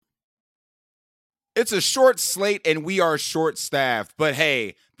It's a short slate and we are short-staffed, but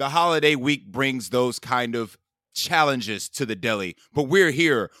hey, the holiday week brings those kind of challenges to the deli. But we're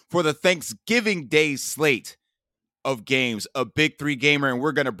here for the Thanksgiving Day slate of games, a big three gamer, and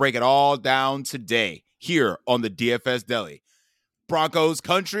we're going to break it all down today here on the DFS Deli. Broncos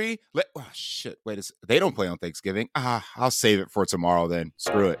country. Oh, shit. Wait, they don't play on Thanksgiving. I'll save it for tomorrow then.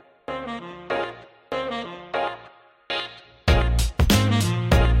 Screw it.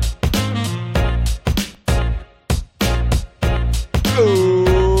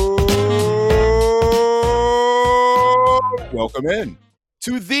 Welcome in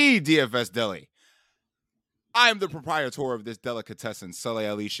to the DFS Deli. I am the proprietor of this delicatessen, Saleh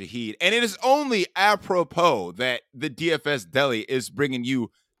Ali Shaheed, and it is only apropos that the DFS Deli is bringing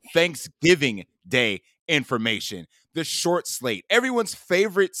you Thanksgiving Day information, the short slate, everyone's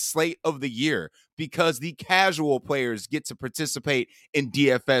favorite slate of the year, because the casual players get to participate in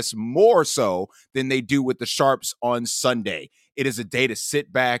DFS more so than they do with the sharps on Sunday. It is a day to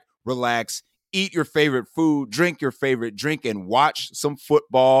sit back, relax, eat your favorite food, drink your favorite drink, and watch some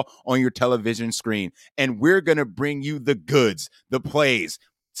football on your television screen. And we're going to bring you the goods, the plays,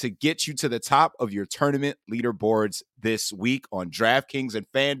 to get you to the top of your tournament leaderboards this week on Draftkings and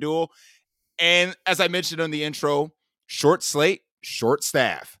Fanduel. And as I mentioned in the intro, short slate, short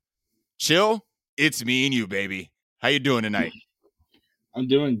staff. Chill, it's me and you, baby. How you doing tonight? I'm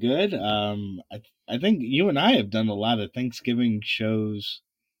doing good. I think you and I have done a lot of Thanksgiving shows.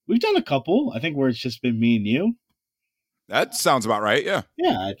 We've done a couple, I think, where it's just been me and you. That sounds about right, yeah.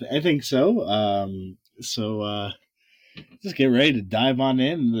 Yeah, I think so. Just get ready to dive on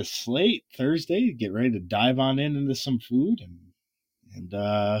into the slate Thursday. Get ready to dive on into some food and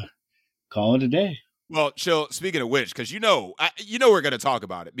call it a day. Well, Chill, speaking of which, because we're going to talk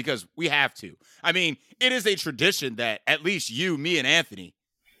about it because we have to. I mean, it is a tradition that at least you, me, and Anthony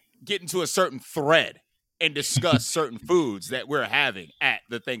get into a certain thread and discuss certain foods that we're having at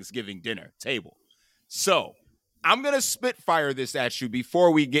the Thanksgiving dinner table. So I'm going to spitfire this at you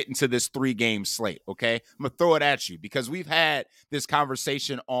before we get into this 3-game slate, okay? I'm going to throw it at you because we've had this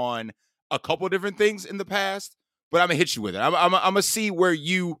conversation on a couple different things in the past, but I'm going to hit you with it. I'm going to see where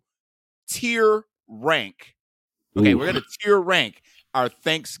you tier rank. Okay, we're going to tier rank our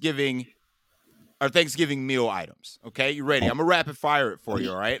Thanksgiving meal items. Okay, you ready? I'm going to rapid fire it for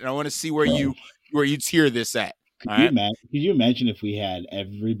you, all right? And I want to see where you tier this at. Could you imagine if we had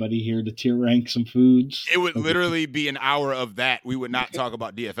everybody here to tier rank some foods? It would literally be an hour of that. We would not talk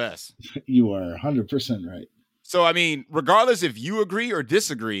about DFS. You are 100% right. So, I mean, regardless if you agree or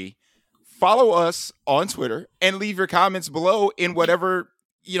disagree, follow us on Twitter and leave your comments below in whatever,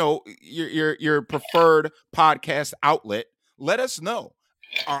 your preferred podcast outlet. Let us know.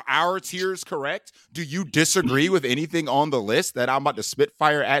 Are our tiers correct? Do you disagree with anything on the list that I'm about to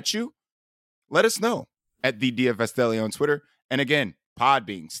spitfire at you? Let us know at the DFS Deli on Twitter. And again,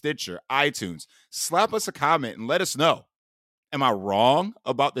 Podbean, Stitcher, iTunes. Slap us a comment and let us know. Am I wrong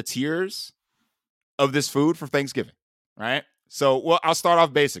about the tiers of this food for Thanksgiving? All right. So, well, I'll start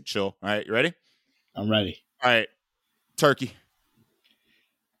off basic, Chill. All right. You ready? I'm ready. All right. Turkey.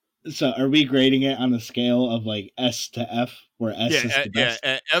 So are we grading it on a scale of like S to F, where S is the best?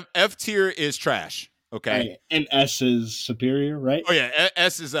 Yeah. F tier is trash. Okay. Right. And S is superior, right? Oh yeah,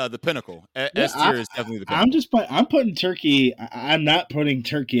 S is the pinnacle. S tier is definitely the pinnacle. I'm putting turkey. I'm not putting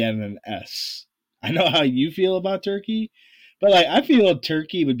turkey at an S. I know how you feel about turkey, but like I feel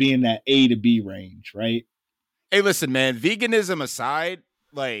turkey would be in that A to B range, right? Hey, listen, man. Veganism aside,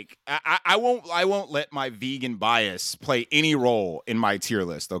 like I won't let my vegan bias play any role in my tier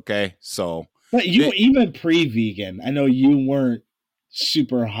list. Okay, so but even pre-vegan, I know you weren't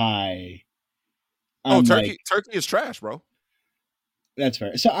super high. Turkey is trash, bro. That's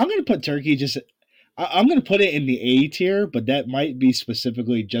fair. So I'm going to put turkey I'm going to put it in the A tier, but that might be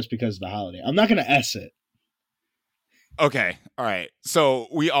specifically just because of the holiday. I'm not going to S it. Okay. All right. So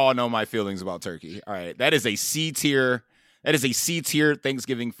we all know my feelings about turkey. All right. That is a C tier. That is a C tier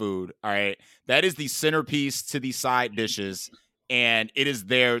Thanksgiving food. All right. That is the centerpiece to the side dishes, and it is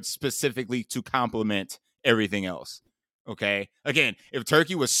there specifically to complement everything else. Okay. Again, if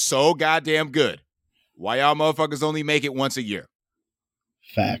turkey was so goddamn good, why y'all motherfuckers only make it once a year?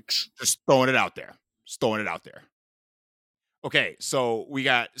 Facts. Just throwing it out there. Okay, so we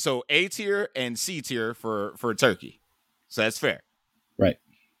got A tier and C tier for turkey. So that's fair. Right.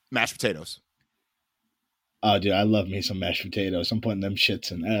 Mashed potatoes. Oh, dude, I love me some mashed potatoes. I'm putting them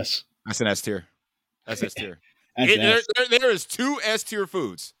shits in S. That's an S tier. That's S tier. There is 2 S tier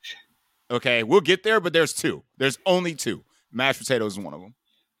foods. Okay, we'll get there, but there's 2. There's only 2. Mashed potatoes is one of them.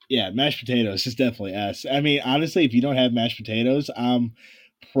 Yeah, mashed potatoes is definitely S. I mean, honestly, if you don't have mashed potatoes, I'm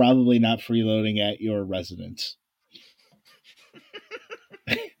probably not freeloading at your residence.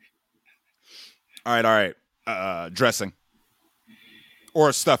 All right. Dressing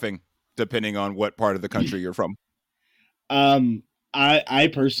or stuffing, depending on what part of the country you're from. I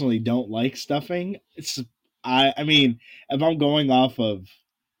personally don't like stuffing. I mean, if I'm going off of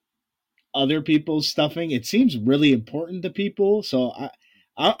other people's stuffing, it seems really important to people. So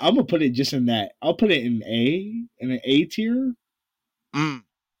I'm gonna put it just in that. I'll put it in an A tier. Mm.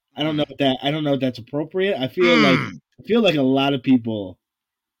 I don't know if that. I don't know if that's appropriate. Mm. I feel like a lot of people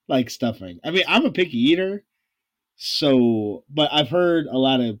like stuffing. I mean, I'm a picky eater, so but I've heard a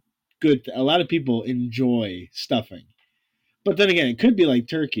lot of people enjoy stuffing. But then again, it could be like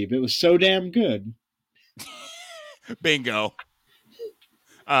turkey. If it was so damn good. Bingo.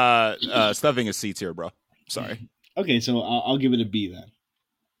 Stuffing is C tier, bro. Sorry. Okay, so I'll give it a B then.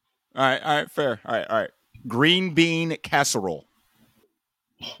 All right, fair. All right. Green bean casserole.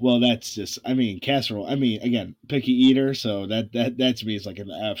 Well, that's just. I mean, casserole. I mean, again, picky eater. So that to me is like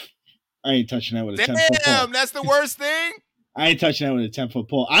an F. I ain't touching that with a 10-foot pole. Damn, that's the worst thing. I ain't touching that with a 10-foot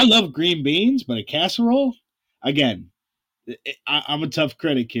pole. I love green beans, but a casserole, again, I'm a tough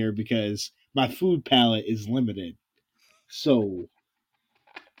critic here because my food palate is limited. So,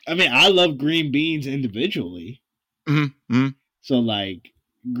 I mean, I love green beans individually. Mm-hmm. So, like,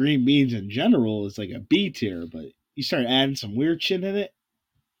 green beans in general is like a B tier, but you start adding some weird shit in it.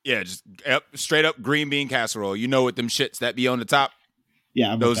 Yeah, just straight up green bean casserole. You know what them shits that be on the top?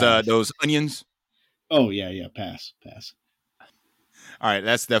 Yeah, those onions. Oh yeah, pass. All right,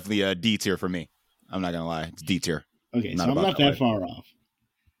 that's definitely a D tier for me. I'm not gonna lie, it's D tier. Okay, so I'm not that far off.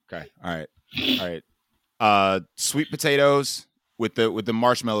 Okay, all right. Sweet potatoes with the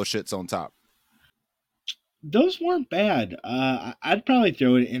marshmallow shits on top. Those weren't bad. I'd probably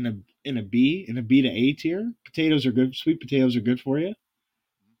throw it in a B to A tier. Potatoes are good. Sweet potatoes are good for you.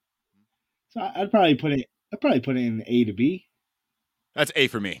 So I'd probably put it. In A to B. That's A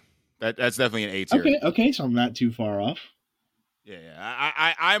for me. That's definitely an A tier. Okay. So I'm not too far off. Yeah.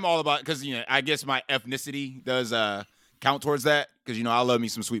 I'm all about because I guess my ethnicity does count towards that because I love me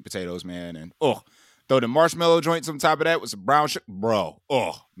some sweet potatoes, man, and throw the marshmallow joints on top of that with some brown sugar, bro.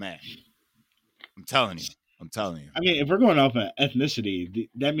 Oh man, I'm telling you. I mean, if we're going off of ethnicity,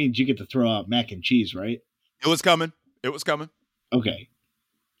 that means you get to throw out mac and cheese, right? It was coming. Okay.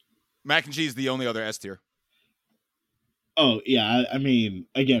 Mac and cheese is the only other S tier. Oh yeah, I mean,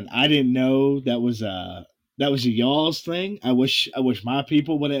 again, I didn't know that was a y'all's thing. I wish my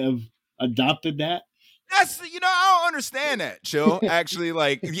people would have adopted that. That's I don't understand that, Chill. Actually,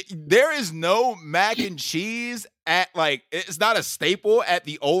 like there is no mac and cheese at it's not a staple at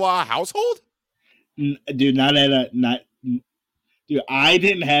the Ola household. Dude, dude, I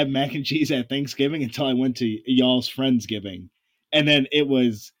didn't have mac and cheese at Thanksgiving until I went to y'all's Friendsgiving. And then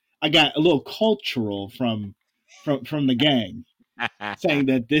I got a little cultural from the gang saying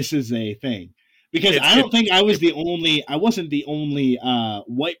that this is a thing. Because I don't think I wasn't the only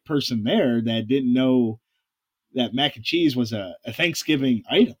white person there that didn't know that mac and cheese was a Thanksgiving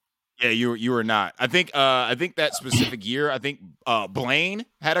item. Yeah, you were not. I think that specific year, Blaine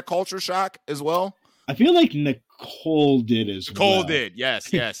had a culture shock as well. I feel like Nicole did as well. Nicole did,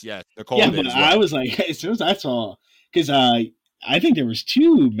 yes. Nicole did but as well. I was like, as soon as I saw, because I think there was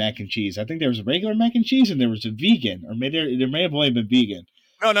two mac and cheese. I think there was a regular mac and cheese and there was a vegan, or maybe there may have only been vegan.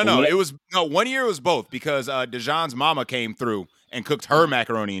 No. It was 1 year. It was both because Dijon's mama came through and cooked her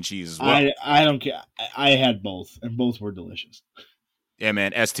macaroni and cheese as well. I don't care. I had both, and both were delicious. Yeah,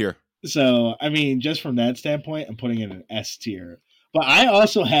 man, S tier. So I mean, just from that standpoint, I'm putting it in S tier. But I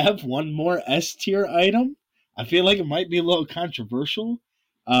also have one more S tier item. I feel like it might be a little controversial.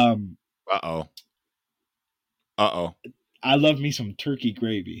 Uh-oh. I love me some turkey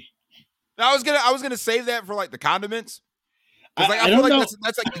gravy. I was gonna save that for like the condiments. I feel like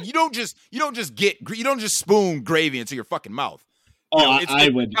that's like you don't just spoon gravy into your fucking mouth. I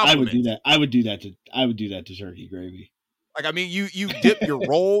would do that. I would do that to turkey gravy. Like I mean, you dip your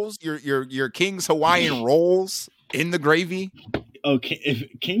rolls, your King's Hawaiian rolls in the gravy. Okay,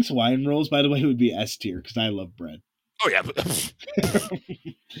 if King's Hawaiian rolls, by the way, would be S tier because I love bread. Oh yeah,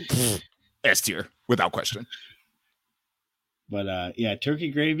 S tier without question. But yeah,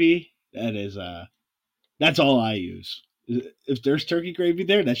 turkey gravy. That's all I use. If there's turkey gravy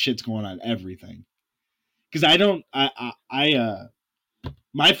there, that shit's going on everything. Because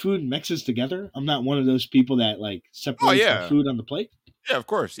my food mixes together. I'm not one of those people that like separates the food on the plate. Yeah, of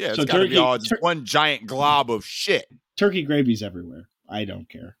course. Yeah, so it's gotta be all just one giant glob of shit. Turkey gravy's everywhere. I don't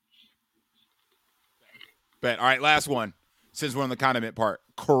care. But all right, last one. Since we're on the condiment part,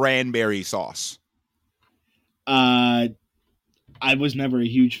 cranberry sauce. I was never a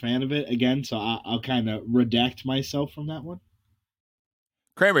huge fan of it again, so I'll kind of redact myself from that one.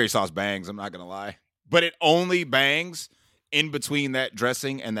 Cranberry sauce bangs, I'm not going to lie. But it only bangs in between that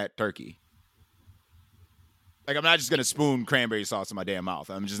dressing and that turkey. Like, I'm not just going to spoon cranberry sauce in my damn mouth.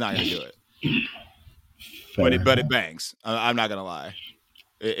 I'm just not going to do it. But it bangs. I'm not going to lie.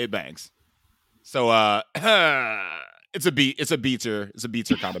 It bangs. So it's a beat. It's a beater. It's a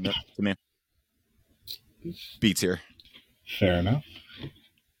beater condiment to me. Beats here. Fair enough.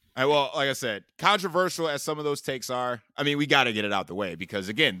 All right, well, like I said, controversial as some of those takes are, I mean, we got to get it out the way because,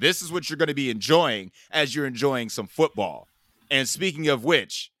 again, this is what you're going to be enjoying as you're enjoying some football. And speaking of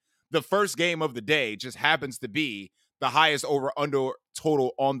which, the first game of the day just happens to be the highest over-under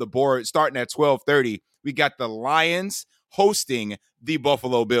total on the board, starting at 12:30. We got the Lions hosting the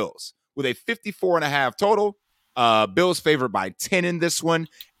Buffalo Bills with a 54.5 total. Bills favored by 10 in this one.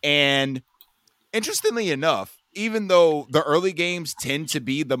 And interestingly enough, even though the early games tend to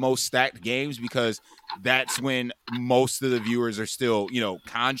be the most stacked games because that's when most of the viewers are still,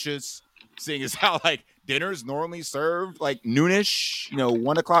 conscious, seeing as how like dinner's normally served like noonish,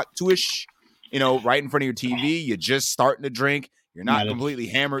 1 o'clock, 2ish, right in front of your TV. You're just starting to drink. You're not completely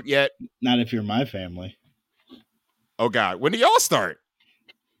hammered yet. Not if you're my family. Oh God, when do y'all start?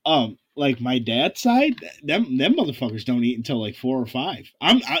 Like my dad's side, them motherfuckers don't eat until like 4 or 5.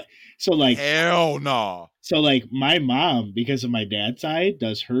 So like hell no. So like my mom, because of my dad's side,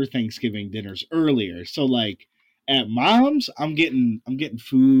 does her Thanksgiving dinners earlier. So like at mom's, I'm getting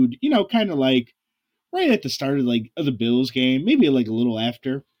food, kind of like right at the start of the Bills game, maybe like a little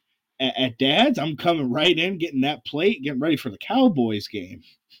after. At dad's, I'm coming right in, getting that plate, getting ready for the Cowboys game.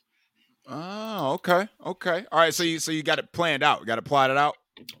 Oh, okay. All right, so you got it planned out. You got it plotted out.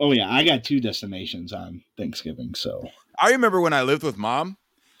 Oh yeah, I got 2 destinations on Thanksgiving. So I remember when I lived with mom,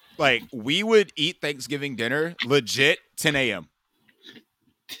 like we would eat Thanksgiving dinner legit 10 a.m.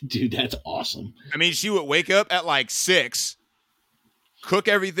 Dude, that's awesome. I mean, she would wake up at like 6, cook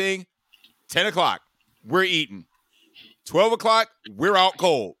everything, 10 o'clock, we're eating. 12 o'clock, we're out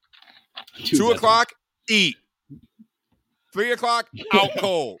cold. Dude, 2 o'clock, eat. 3 o'clock, out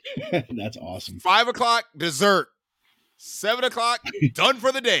cold. That's awesome. 5 o'clock, dessert. 7 o'clock, done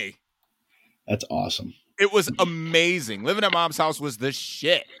for the day. That's awesome. It was amazing. Living at mom's house was the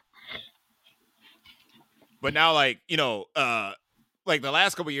shit. But now, like the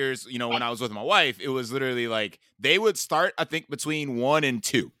last couple of years, when I was with my wife, it was literally like they would start, I think, between 1 and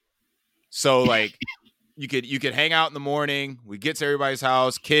 2. So like you could hang out in the morning. We get to everybody's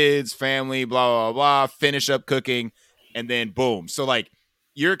house, kids, family, blah, blah, blah, finish up cooking, and then boom. So like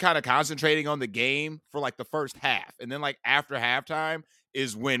you're kind of concentrating on the game for like the first half. And then like after halftime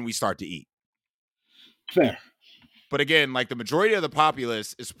is when we start to eat. Fair. But again, like the majority of the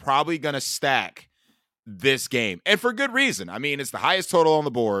populace is probably going to stack this game. And for good reason. I mean, it's the highest total on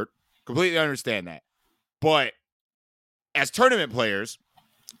the board. Completely understand that. But as tournament players,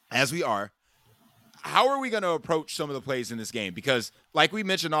 as we are, how are we going to approach some of the plays in this game? Because like we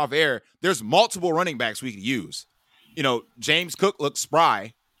mentioned off air, there's multiple running backs we could use. James Cook looked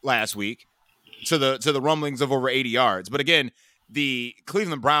spry last week to the rumblings of over 80 yards. But again, the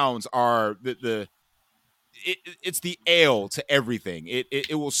Cleveland Browns are it's the ale to everything.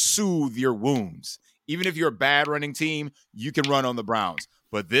 It will soothe your wounds. Even if you're a bad running team, you can run on the Browns.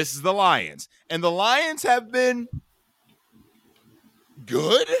 But this is the Lions. And the Lions have been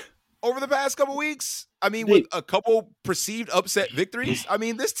good over the past couple weeks. I mean, with a couple perceived upset victories. I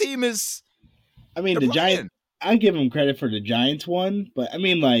mean, this team is... I mean, the Giants... I give them credit for the Giants one, but I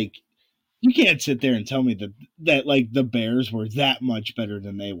mean, like, you can't sit there and tell me that like the Bears were that much better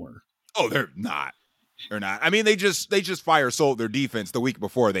than they were. Oh, they're not. They're not. I mean, they just fire sold their defense the week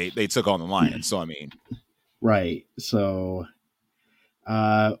before they took on the Lions. So I mean, right. So,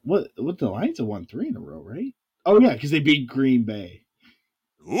 what the Lions have won 3 in a row, right? Oh yeah, because they beat Green Bay.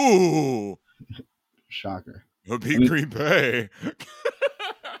 Ooh, shocker! Green Bay.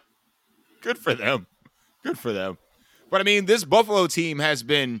 Good for them. But I mean, this Buffalo team has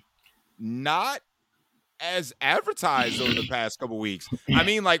been not as advertised over the past couple weeks. I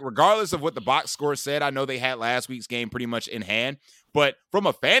mean, like, regardless of what the box score said, I know they had last week's game pretty much in hand. But from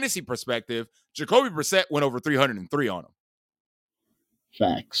a fantasy perspective, Jacoby Brissett went over 303 on them.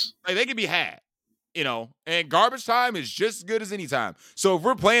 Facts. Like, they can be had, and garbage time is just as good as any time. So if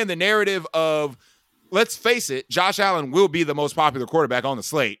we're playing the narrative of, let's face it, Josh Allen will be the most popular quarterback on the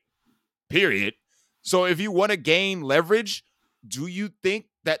slate, period. So if you want to gain leverage, do you think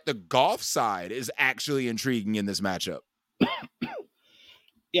that the golf side is actually intriguing in this matchup?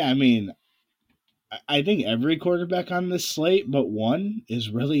 Yeah, I mean, I think every quarterback on this slate but one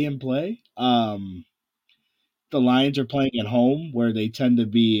is really in play. the Lions are playing at home, where they tend to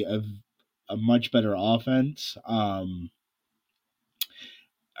be a much better offense. Are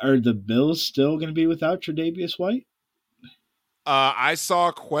the Bills still going to be without Tre'Davious White? I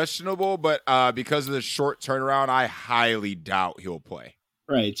saw questionable, but because of the short turnaround, I highly doubt he'll play.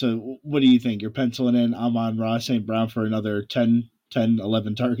 Right. So what do you think? You're penciling in Amon-Ra St. Brown for another 10,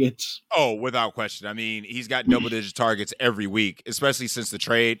 11 targets? Oh, without question. I mean, he's got double-digit targets every week, especially since the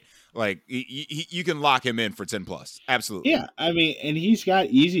trade. Like, you can lock him in for 10 plus. Absolutely. Yeah, I mean, and he's got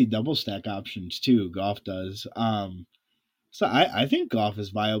easy double stack options too. Goff does. So I think Goff is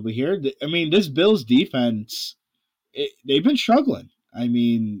viable here. I mean, this Bills defense, they've been struggling. I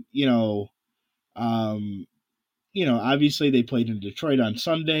mean, obviously they played in Detroit on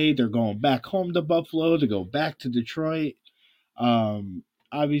Sunday. They're going back home to Buffalo to go back to Detroit.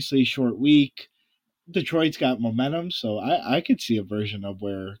 Obviously short week. Detroit's got momentum, so I could see a version of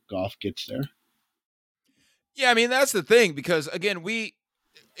where Goff gets there. Yeah, I mean, that's the thing, because again,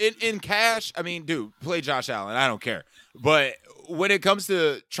 in cash, I mean, dude, play Josh Allen. I don't care. But when it comes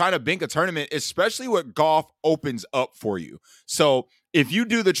to trying to bank a tournament, especially what Goff opens up for you. So if you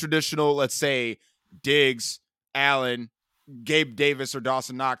do the traditional, let's say Diggs, Allen, Gabe Davis, or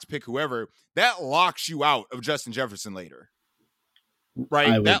Dawson Knox, pick whoever, that locks you out of Justin Jefferson later.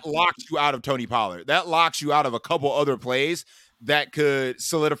 Right? That locks you out of Tony Pollard. That locks you out of a couple other plays that could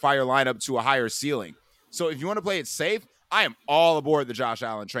solidify your lineup to a higher ceiling. So if you want to play it safe, I am all aboard the Josh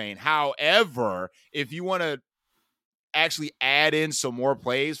Allen train. However, if you want to actually add in some more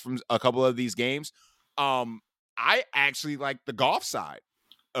plays from a couple of these games, I actually like the Goff side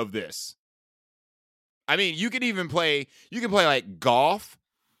of this. I mean, you can play like Goff,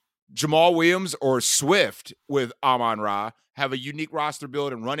 Jamal Williams, or Swift with Amon-Ra, have a unique roster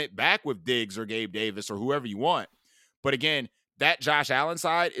build and run it back with Diggs or Gabe Davis or whoever you want. But again, that Josh Allen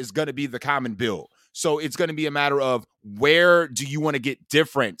side is going to be the common build. So it's going to be a matter of where do you want to get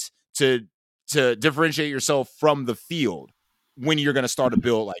different to differentiate yourself from the field when you're going to start a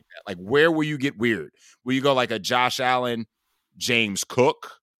build like that. Like, where will you get weird? Will you go like a Josh Allen, James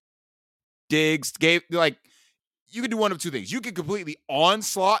Cook, Diggs, Gabe? Like, you can do one of two things. You can completely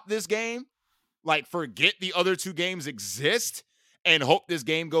onslaught this game, like forget the other two games exist and hope this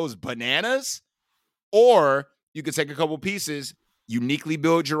game goes bananas, or you could take a couple pieces, uniquely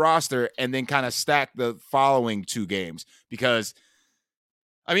build your roster, and then kind of stack the following two games. Because,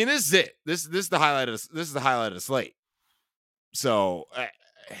 I mean, this is it. This is the highlight of the slate. So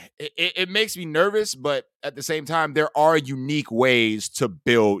it makes me nervous, but at the same time, there are unique ways to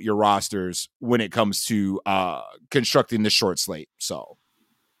build your rosters when it comes to constructing the short slate. So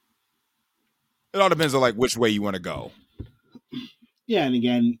it all depends on like which way you want to go. Yeah, and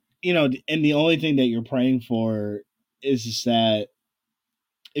again, and the only thing that you're praying for is just that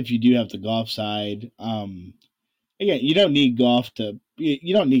if you do have the Goff side, again, you don't need Goff to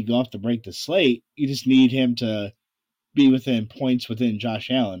break the slate. You just need him to be within points within Josh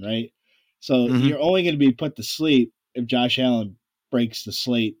Allen, right? So you're only going to be put to sleep if Josh Allen breaks the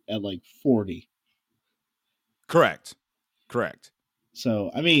slate at like 40. Correct.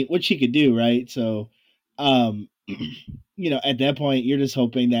 So, I mean, which he could do, right? So, at that point, you're just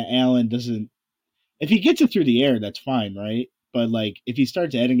hoping that Allen doesn't. If he gets it through the air, that's fine, right? But like, if he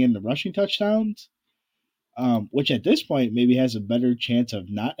starts adding in the rushing touchdowns, which at this point maybe has a better chance of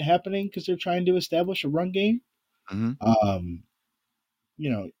not happening because they're trying to establish a run game.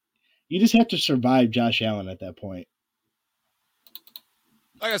 You just have to survive Josh Allen at that point.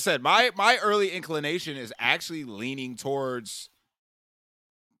 Like I said, my early inclination is actually leaning towards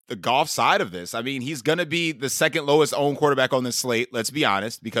the Goff side of this. I mean, he's going to be the second lowest owned quarterback on this slate, let's be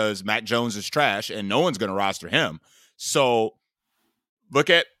honest, because Mac Jones is trash and no one's going to roster him. So look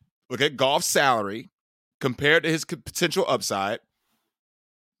at Goff's salary compared to his potential upside,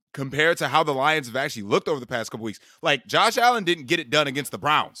 compared to how the Lions have actually looked over the past couple weeks. Like, Josh Allen didn't get it done against the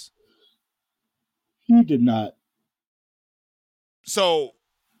Browns. He did not. So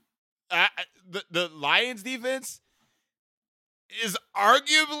the Lions defense is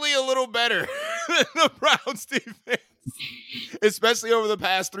arguably a little better than the Browns defense, especially over the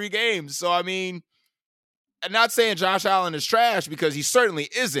past 3 games. So, I mean, I'm not saying Josh Allen is trash, because he certainly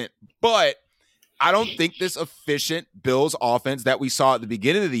isn't, but I don't think this efficient Bills offense that we saw at the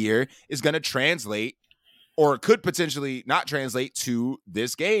beginning of the year is going to translate, or could potentially not translate, to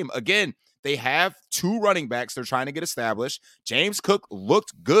this game. Again, they have 2 running backs they're trying to get established. James Cook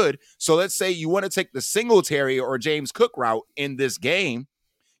looked good. So let's say you want to take the Singletary or James Cook route in this game.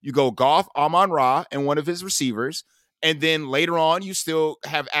 You go Goff, Amon-Ra, and one of his receivers. And then later on, you still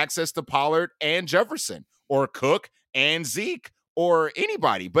have access to Pollard and Jefferson, or Cook and Zeke, or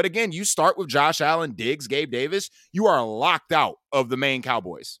anybody. But again, you start with Josh Allen, Diggs, Gabe Davis, you are locked out of the main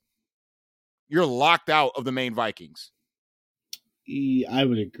Cowboys. You're locked out of the main Vikings. I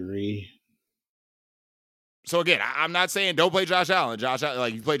would agree. So again, I'm not saying don't play Josh Allen.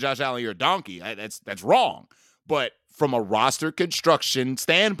 Like you play Josh Allen, you're a donkey. That's wrong. But from a roster construction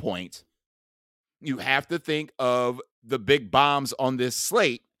standpoint, you have to think of the big bombs on this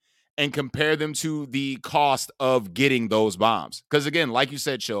slate and compare them to the cost of getting those bombs. Because again, like you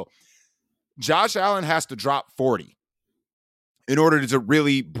said, Chill, Josh Allen has to drop 40 in order to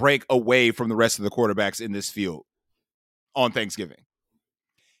really break away from the rest of the quarterbacks in this field on Thanksgiving.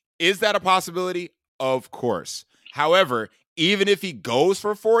 Is that a possibility? Of course. However, even if he goes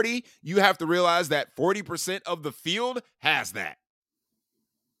for 40, you have to realize that 40% of the field has that.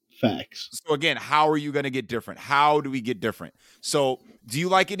 Facts. So again, how are you going to get different? How do we get different? So do you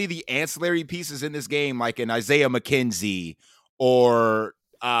like any of the ancillary pieces in this game, like an Isaiah McKenzie or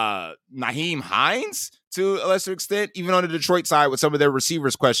Naheem Hines to a lesser extent, even on the Detroit side with some of their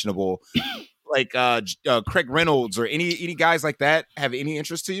receivers questionable, like Craig Reynolds or any guys like that have any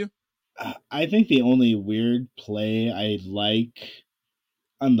interest to you? I think the only weird play I like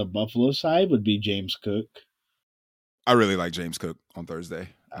on the Buffalo side would be James Cook. I really like James Cook on Thursday.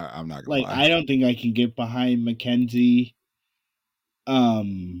 I'm not gonna lie. I don't think I can get behind McKenzie.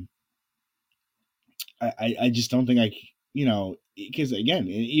 I just don't think because again,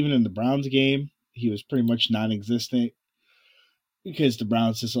 even in the Browns game, he was pretty much non-existent because the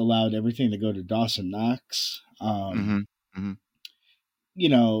Browns just allowed everything to go to Dawson Knox. You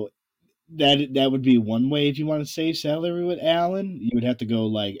know, that would be one way if you want to save salary with Allen. You would have to go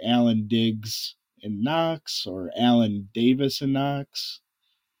like Allen, Diggs, and Knox, or Allen, Davis, and Knox.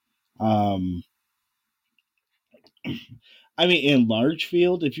 I mean, in large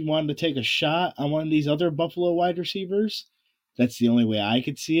field, if you wanted to take a shot on one of these other Buffalo wide receivers, that's the only way I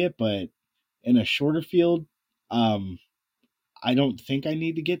could see it. But in a shorter field, I don't think I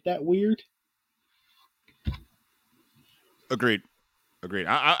need to get that weird. Agreed.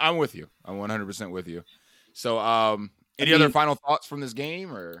 I'm with you. I'm 100% with you. So, any other final thoughts from this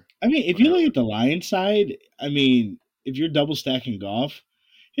game? Or I mean, if you look at the Lions side, I mean, if you're double stacking Goff,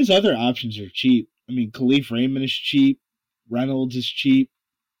 his other options are cheap. I mean, Khalif Raymond is cheap. Reynolds is cheap.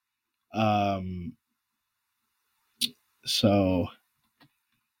 So,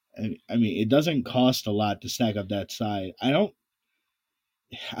 I mean, it doesn't cost a lot to stack up that side. I don't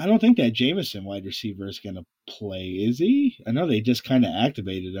think that Jameson wide receiver is going to play, is he? I know they just kind of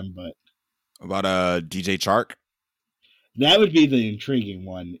activated him, but about DJ Chark? That would be the intriguing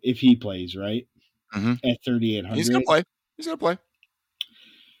one if he plays, right? Mm-hmm. At 3,800. He's going to play.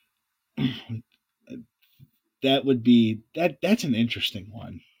 That would be that's an interesting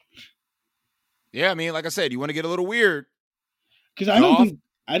one. Yeah, I mean, like I said, you want to get a little weird. Because I don't think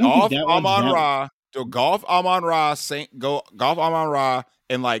that one's Amon-Ra. So Goff, Amon-Ra, Goff, Amon-Ra,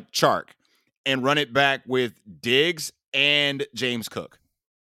 and like Chark, and run it back with Diggs and James Cook.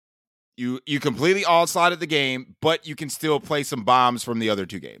 You completely all-slotted the game, but you can still play some bombs from the other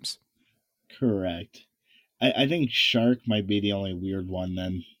two games. Correct. I think Shark might be the only weird one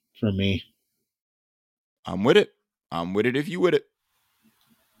then for me. I'm with it. If you with it.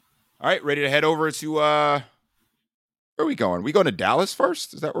 All right, ready to head over to where are we going? We going to Dallas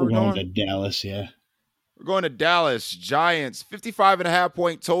first? Is that where we're going? We're going to Dallas, yeah. We're going to Dallas. Giants, 55.5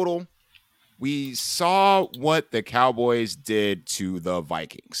 point total. We saw what the Cowboys did to the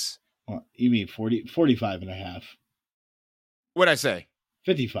Vikings. Well, you mean 45 and a half. What'd I say?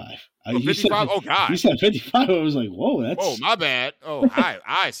 55. 55? Oh, God. You said 55. I was like, whoa, that's... Oh, my bad. Oh,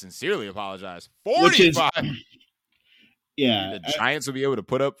 I sincerely apologize. 45. Yeah. The Giants will be able to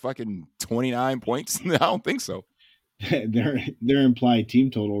put up fucking 29 points? I don't think so. Their implied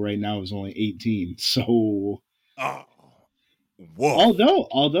team total right now is only 18. So... Oh. Whoa.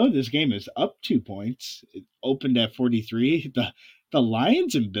 Although this game is up 2 points, it opened at 43. The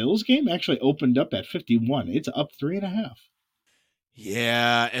Lions and Bills game actually opened up at 51. It's up 3.5.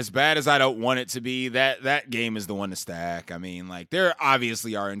 Yeah, as bad as I don't want it to be, that game is the one to stack. I mean, like, there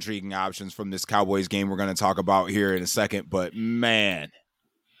obviously are intriguing options from this Cowboys game we're going to talk about here in a second, but man,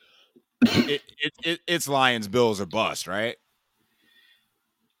 it's Lions, Bills, or bust, right?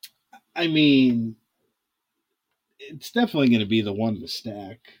 I mean, it's definitely going to be the one to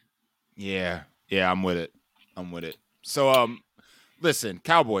stack. Yeah, I'm with it. So, listen,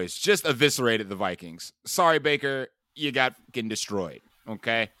 Cowboys just eviscerated the Vikings. Sorry, Baker, you got getting destroyed.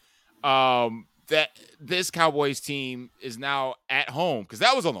 Okay, that this Cowboys team is now at home because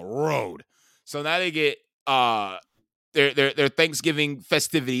that was on the road. So now they get their Thanksgiving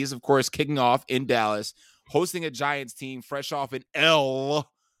festivities, of course, kicking off in Dallas, hosting a Giants team fresh off an L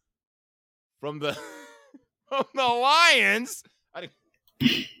from the from the Lions.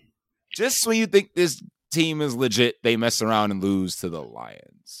 Just when you think this team is legit, they mess around and lose to the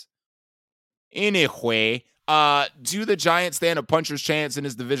Lions. Anyway, do the Giants stand a puncher's chance in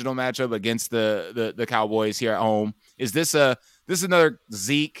this divisional matchup against the Cowboys here at home? Is this another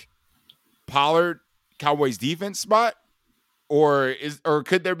Zeke Pollard Cowboys defense spot? Or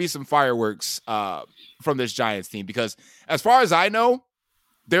could there be some fireworks from this Giants team? Because as far as I know,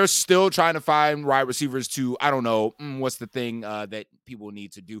 they're still trying to find wide receivers to, I don't know, what's the thing that people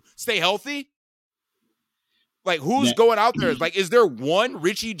need to do? Stay healthy? Like, who's going out there? Like, is there one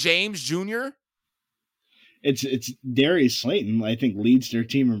Richie James Jr.? It's Darius Slayton, I think, leads their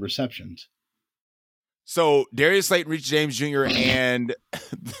team in receptions. So Darius Slayton, Richie James Jr., and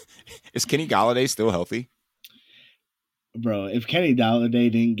is Kenny Golladay still healthy? Bro, if Kenny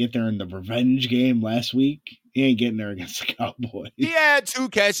Golladay didn't get there in the revenge game last week, he ain't getting there against the Cowboys. He had 2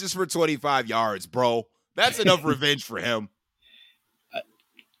 catches for 25 yards, bro. That's enough revenge for him.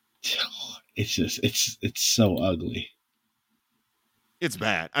 It's so ugly. It's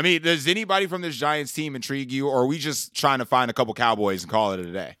bad. I mean, does anybody from this Giants team intrigue you, or are we just trying to find a couple Cowboys and call it a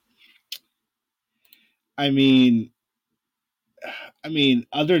day? I mean,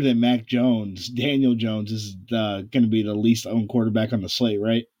 other than Mac Jones, Daniel Jones is going to be the least owned quarterback on the slate,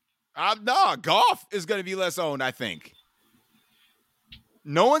 right? No, Goff is going to be less owned, I think.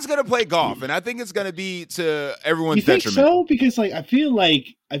 No one's going to play Goff, and I think it's going to be to everyone's detriment. You think so? Because I feel like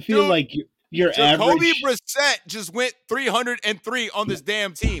your Jacoby average Brissett just went 303 on this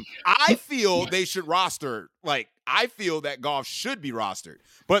damn team. I feel they should roster. I feel that Goff should be rostered.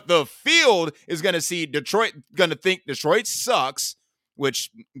 But the field is going to see Detroit, going to think Detroit sucks,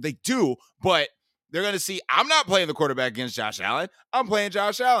 which they do, but they're going to see I'm not playing the quarterback against Josh Allen. I'm playing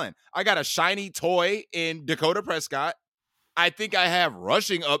Josh Allen. I got a shiny toy in Dakota Prescott. I think I have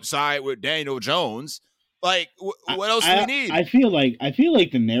rushing upside with Daniel Jones. What else do we need? I feel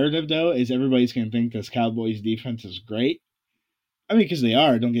like the narrative, though, is everybody's going to think this Cowboys defense is great. I mean, because they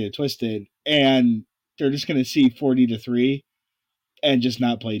are, don't get it twisted. And they're just going to see 40-3 and just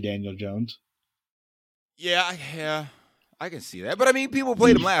not play Daniel Jones. Yeah, I can see that. But, I mean, people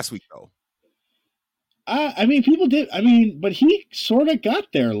played him last week, though. I mean, people did. I mean, but he sort of got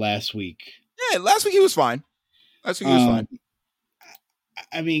there last week. Yeah, last week he was fine. Last week he was fine.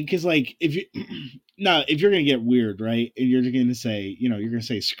 I mean, because, if you're going to get weird, right, and you're going to say, you're going to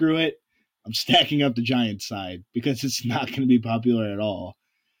say, screw it, I'm stacking up the Giants side because it's not going to be popular at all.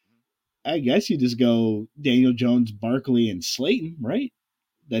 I guess you just go Daniel Jones, Barkley, and Slayton, right?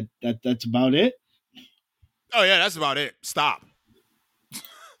 That's about it. Oh, yeah, that's about it. Stop.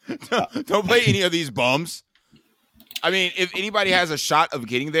 Don't play any of these bums. I mean, if anybody has a shot of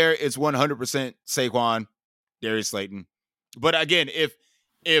getting there, it's 100% Saquon, Darius Slayton. But again,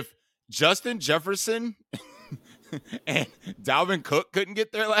 if Justin Jefferson and Dalvin Cook couldn't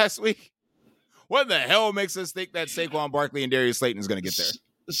get there last week, what the hell makes us think that Saquon Barkley and Darius Slayton is going to get there?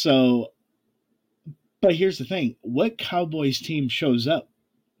 So, but here's the thing. What Cowboys team shows up?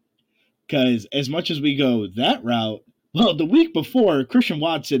 Because as much as we go that route, well, the week before, Christian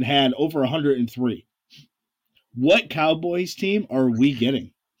Watson had over 103. What Cowboys team are we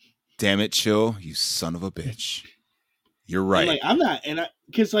Damn it, Chill, you son of a bitch. You're right. I'm not,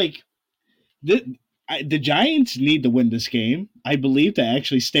 because the Giants need to win this game, I believe, to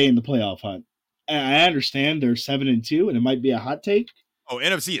actually stay in the playoff hunt. And I understand they're 7-2, and it might be a hot take. Oh,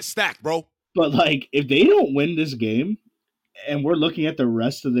 NFC is stacked, bro. But if they don't win this game, and we're looking at the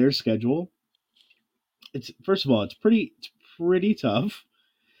rest of their schedule, it's first of all, it's pretty tough.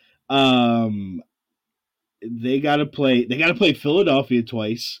 They got to play Philadelphia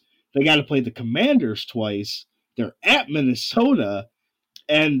twice. They got to play the Commanders twice. They're at Minnesota,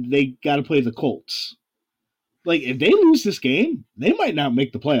 and they got to play the Colts. If they lose this game, they might not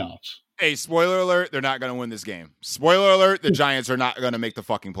make the playoffs. Hey, spoiler alert, they're not going to win this game. Spoiler alert, the Giants are not going to make the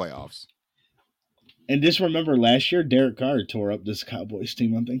fucking playoffs. And just remember last year, Derek Carr tore up this Cowboys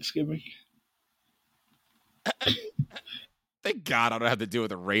team on Thanksgiving. Thank God I don't have to deal with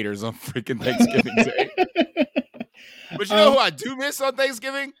the Raiders on freaking Thanksgiving Day. But you know who I do miss on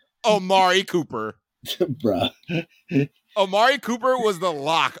Thanksgiving? Amari Cooper. Bruh. Amari Cooper was the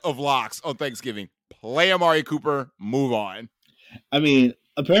lock of locks on Thanksgiving. Play Amari Cooper, move on. I mean,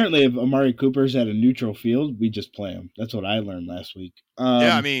 apparently if Amari Cooper's at a neutral field, we just play him. That's what I learned last week.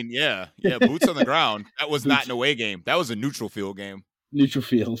 Yeah, boots on the ground. That was not an away game. That was a neutral field game. Neutral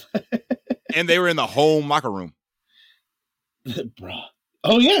field. And they were in the home locker room. Bruh.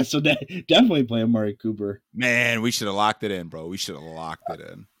 Oh, yeah, so definitely play Amari Cooper. Man, we should have locked it in, bro. We should have locked it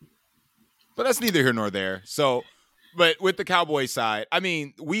in. But that's neither here nor there. So, but with the Cowboys side, I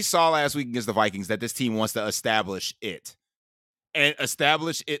mean, we saw last week against the Vikings that this team wants to establish it. And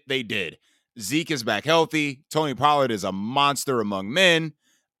establish it they did. Zeke is back healthy. Tony Pollard is a monster among men.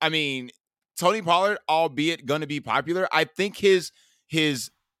 I mean, Tony Pollard, albeit going to be popular, I think his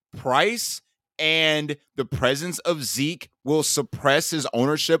price and the presence of Zeke will suppress his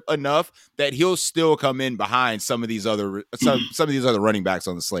ownership enough that he'll still come in behind some of these other running backs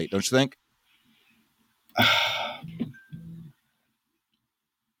on the slate, don't you think? I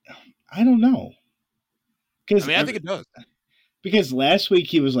don't know. I mean, I think it does. Because last week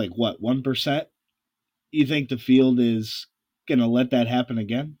he was like, what, 1%? You think the field is going to let that happen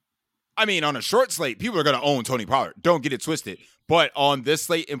again? I mean, on a short slate, people are going to own Tony Pollard. Don't get it twisted. But on this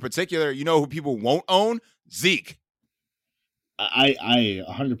slate in particular, you know who people won't own? Zeke. I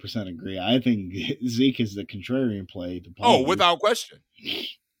 100% agree. I think Zeke is the contrarian play to Pollard. Oh, without question.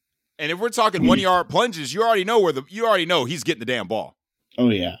 And if we're talking 1 yard plunges, you already know he's getting the damn ball.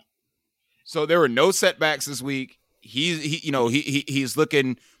 Oh yeah. So there were no setbacks this week. He's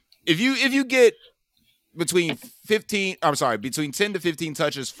looking. If you get between 10 to 15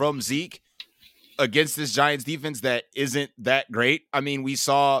 touches from Zeke against this Giants defense that isn't that great. I mean, we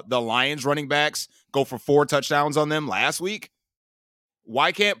saw the Lions running backs go for 4 touchdowns on them last week.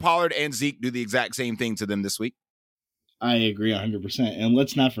 Why can't Pollard and Zeke do the exact same thing to them this week? I agree 100%. And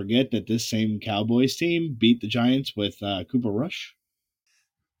let's not forget that this same Cowboys team beat the Giants with Cooper Rush.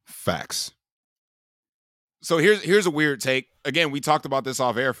 Facts. So here's a weird take. Again, we talked about this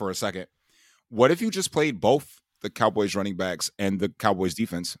off air for a second. What if you just played both the Cowboys running backs and the Cowboys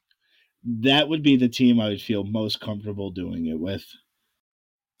defense? That would be the team I would feel most comfortable doing it with.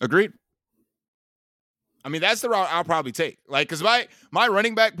 Agreed. I mean, that's the route I'll probably take. Like, because my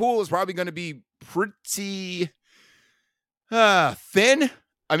running back pool is probably going to be pretty thin.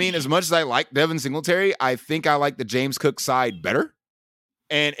 I mean, as much as I like Devin Singletary, I think I like the James Cook side better.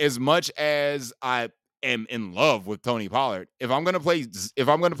 And as much as I am in love with Tony Pollard, if I'm going to play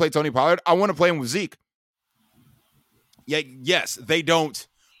Tony Pollard, I want to play him with Zeke. Yeah, yes, they don't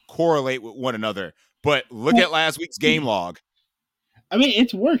correlate with one another. But look at last week's game log. I mean,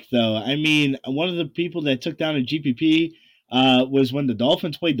 it's worked, though. I mean, one of the people that took down a GPP was when the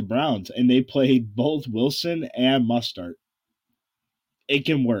Dolphins played the Browns, and they played both Wilson and Mustard. It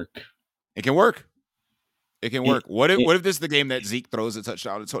can work. It can work. It can work. What if this is the game that Zeke throws a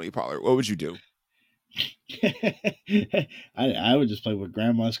touchdown to Tony Pollard? What would you do? I would just play what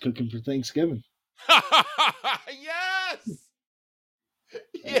Grandma's cooking for Thanksgiving. Yes!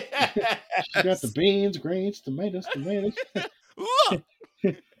 Yes! She got the beans, greens, tomatoes. Look!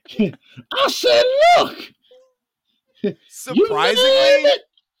 I said, look!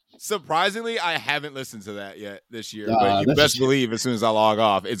 Surprisingly, I haven't listened to that yet this year. But you best believe as soon as I log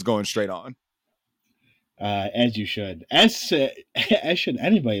off, it's going straight on. As you should. As should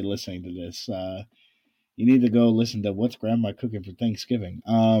anybody listening to this. You need to go listen to What's Grandma Cooking for Thanksgiving.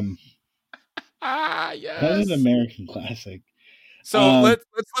 Yes. That's an American classic. So let's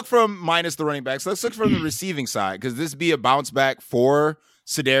look from minus the running backs. Let's look from the receiving side, because this be a bounce back for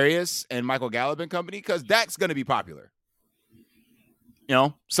Sedarius and Michael Gallup and company, because Dak's going to be popular. You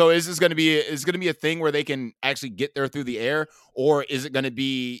know, so is this going to be a thing where they can actually get there through the air, or is it going to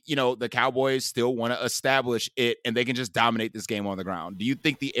be, the Cowboys still want to establish it and they can just dominate this game on the ground? Do you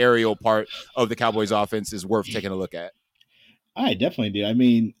think the aerial part of the Cowboys offense is worth taking a look at? I definitely do. I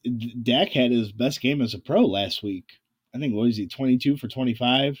mean, Dak had his best game as a pro last week. I think, what is he, 22 for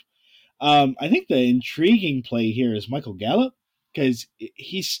 25? I think the intriguing play here is Michael Gallup, because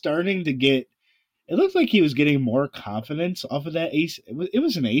he's starting to get. It looked like he was getting more confidence off of that it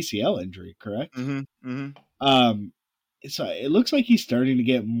was an ACL injury, correct? Mm-hmm. Mm-hmm. So it looks like he's starting to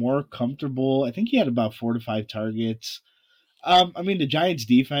get more comfortable. I think he had about 4 to 5 targets. I mean, the Giants'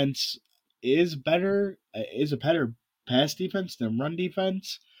 defense is a better pass defense than run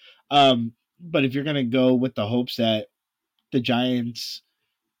defense. But if you're going to go with the hopes that the Giants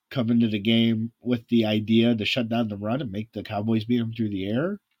come into the game with the idea to shut down the run and make the Cowboys beat them through the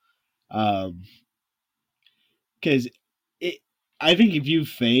air, because I think if you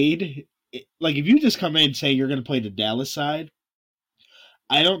fade, if you just come in and say you're going to play the Dallas side,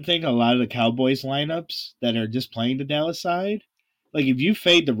 I don't think a lot of the Cowboys lineups that are just playing the Dallas side, like if you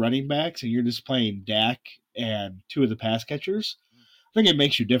fade the running backs and you're just playing Dak and 2 of the pass catchers, I think it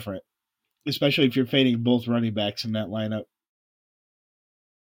makes you different, especially if you're fading both running backs in that lineup.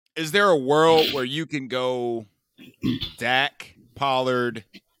 Is there a world where you can go Dak, Pollard,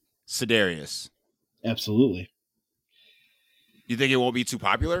 Sedarius? Absolutely. You think it won't be too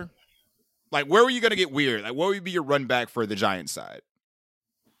popular? Like, where were you going to get weird? Like, what would be your run back for the Giants side?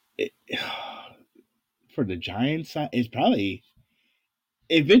 it, for the Giants, it's probably,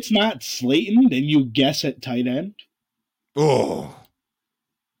 if it's not Slayton, then you guess at tight end. Oh,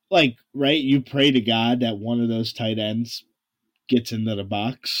 Like, right? You pray to God that one of those tight ends gets into the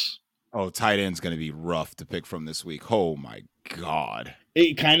box. oh, tight end's going to be rough to pick from this week. Oh my God.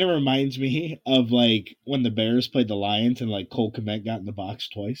 It kind of reminds me of like when the Bears played the Lions and like Cole Kmet got in the box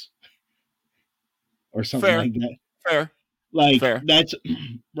twice or something Fair, like that. fair, Like fair. that's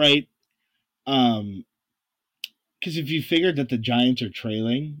right. Because if you figure that the Giants are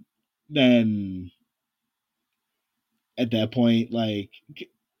trailing, then at that point, like,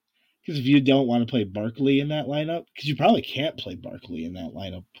 because if you don't want to play Barkley in that lineup, because you probably can't play Barkley in that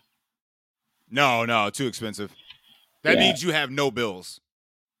lineup. No, too expensive. That means you have no bills.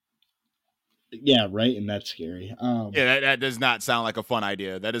 Yeah, right, and that's scary. Yeah, that does not sound like a fun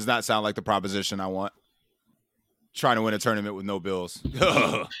idea. That does not sound like the proposition I want. Trying to win a tournament with no bills.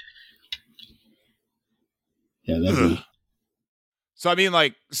 Yeah, that'd be. So I mean,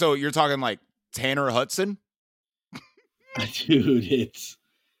 like, so you're talking like Tanner Hudson? Dude, it's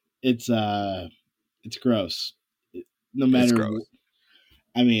gross. No matter. It's gross.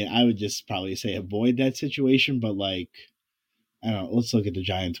 I mean, I would just probably say avoid that situation, but like, I don't know. Let's look at the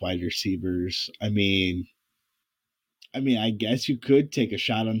Giants wide receivers. I mean, I guess you could take a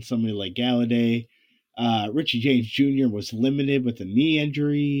shot on somebody like Galladay. Richie James Jr. was limited with a knee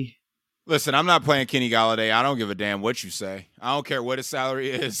injury. Listen, I'm not playing Kenny Galladay. I don't give a damn what you say. I don't care what his salary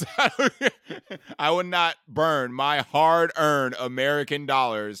is. I would not burn my hard-earned American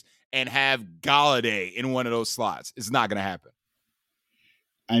dollars and have Galladay in one of those slots. It's not going to happen.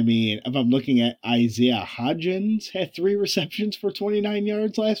 I mean, if I'm looking at Isaiah Hodgins, had 3 receptions for 29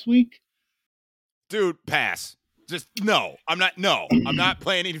 yards last week. Dude, pass. Just no. I'm not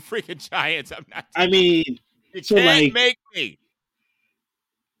playing any freaking Giants. I'm not. I mean, you can't make me.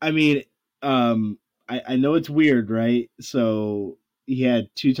 I mean, I know it's weird, right? So he had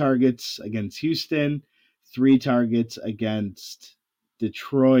 2 targets against Houston, 3 targets against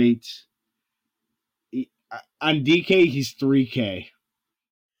Detroit. On DK, he's 3K.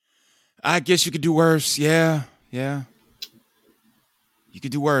 I guess you could do worse. Yeah. You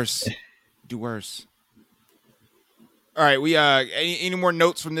could do worse. All right, we any more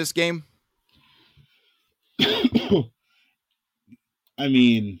notes from this game? I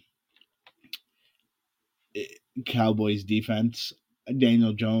mean, Cowboys defense.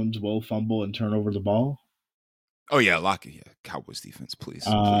 Daniel Jones will fumble and turn over the ball. Oh yeah, lock it. Yeah, Cowboys defense, please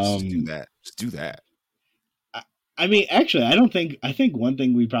just do that. Just do that. I mean, actually, I think one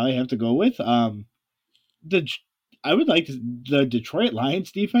thing we probably have to go with the Detroit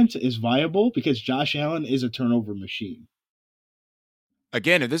Lions defense is viable because Josh Allen is a turnover machine.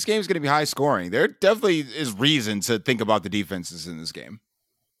 Again, if this game is going to be high scoring, there definitely is reason to think about the defenses in this game,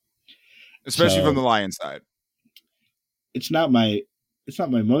 especially from the Lions side. It's not my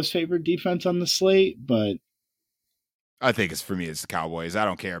most favorite defense on the slate, but I think it's the Cowboys. I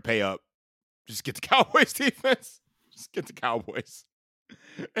don't care. Pay up. Just get the Cowboys defense. Just get the Cowboys.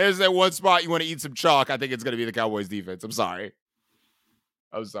 There's that one spot you want to eat some chalk. I think it's going to be the Cowboys defense. I'm sorry.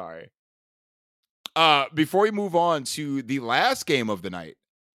 Before we move on to the last game of the night,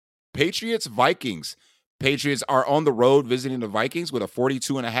 Patriots Vikings. Patriots are on the road visiting the Vikings with a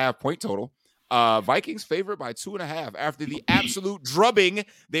 42.5 point total. Vikings favored by 2.5 after the absolute drubbing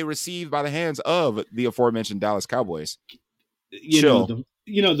they received by the hands of the aforementioned Dallas Cowboys. You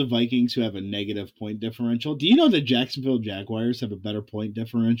know the Vikings who have a negative point differential. Do you know the Jacksonville Jaguars have a better point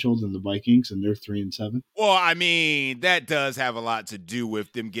differential than the Vikings, and they're 3-7? Well, I mean, that does have a lot to do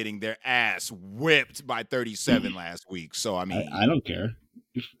with them getting their ass whipped by 37 last week. So I mean, I don't care.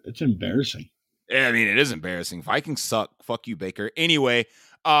 It's embarrassing. Yeah, I mean, it is embarrassing. Vikings suck. Fuck you, Baker. Anyway,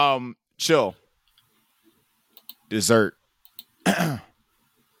 chill. Dessert.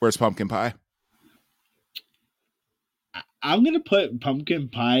 Where's pumpkin pie? I'm gonna put pumpkin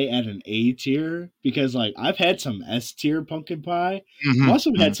pie at an A tier because, like, I've had some S tier pumpkin pie. I've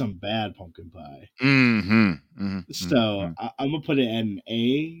also had some bad pumpkin pie. So I'm gonna put it at an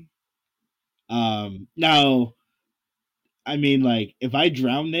A. Now, I mean, like, if I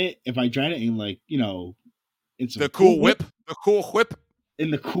drown it in, like, you know, in some the Cool Whip, in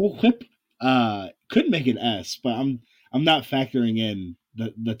the Cool Whip, could make an S, but I'm not factoring in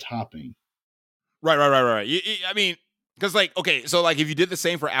the topping. Right. I mean, because, like, okay, so, like, if you did the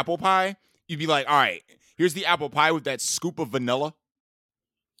same for apple pie, you'd be like, all right, here's the apple pie with that scoop of vanilla,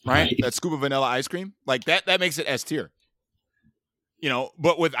 right? That scoop of vanilla ice cream. Like, that makes it S tier. You know,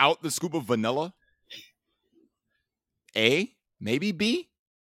 but without the scoop of vanilla, A, maybe B?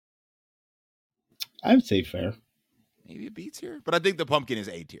 I would say fair. maybe a B tier, but I think the pumpkin is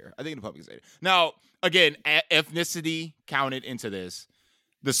A tier. I think the pumpkin is A tier. Now, again, ethnicity counted into this.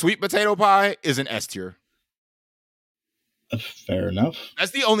 The sweet potato pie is an S tier. Fair enough.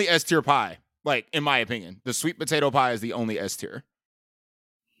 That's the only S tier pie, like, in my opinion. The sweet potato pie is the only S tier.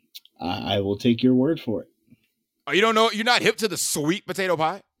 I will take your word for it. Oh, you don't know? You're not hip to the sweet potato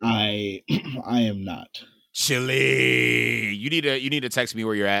pie? I am not. Chili. You need to text me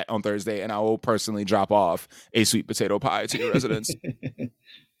where you're at on Thursday, and I will personally drop off a sweet potato pie to your residence.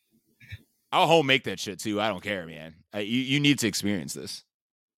 I'll home make that shit too. I don't care, man. You need to experience this.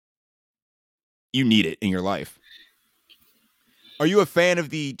 You need it in your life. Are you a fan of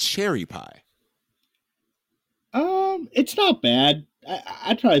the cherry pie? It's not bad.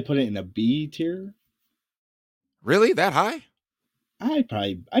 I'd probably put it in a B tier. Really? That high? I'd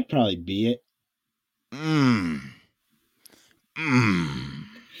probably B it. I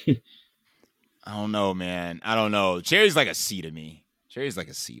don't know, man. I don't know. Cherry's like a C to me. Cherry's like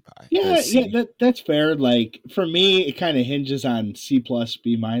a C pie. Yeah, that's fair. Like for me, it kind of hinges on C plus,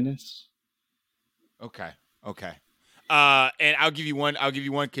 B minus. Okay. And I'll give you one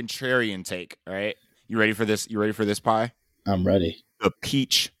contrarian take. All right. You ready for this? You ready for this pie? I'm ready. The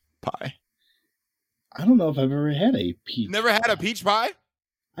peach pie. I don't know if I've ever had a peach. Never had a peach pie?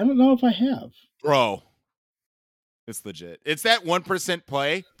 I don't know if I have. Bro. It's legit. It's that 1%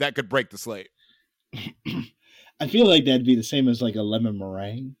 play that could break the slate. I feel like that'd be the same as like a lemon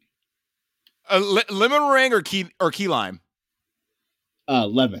meringue. Lemon meringue or key lime?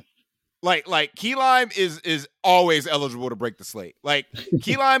 Lemon. Like key lime is always eligible to break the slate. Like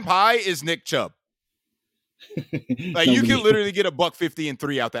key lime pie is Nick Chubb. Like you can literally get $1.50 and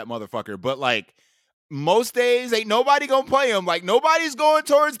 3 out that motherfucker. But like most days, ain't nobody gonna play him. Like nobody's going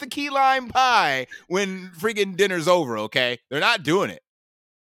towards the key lime pie when freaking dinner's over. Okay, they're not doing it.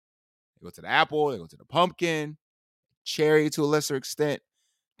 They go to the apple. They go to the pumpkin, cherry to a lesser extent.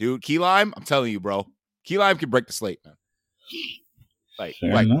 Dude, key lime. I'm telling you, bro. Key lime can break the slate, man. Like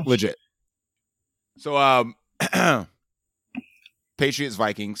legit. So Patriots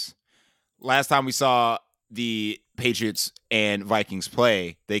Vikings. Last time we saw the Patriots and Vikings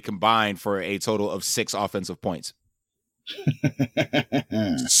play, they combined for a total of 6 offensive points.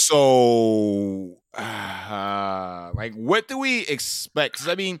 So, like, what do we expect? Because,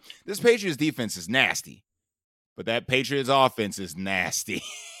 I mean, this Patriots defense is nasty, but that Patriots offense is nasty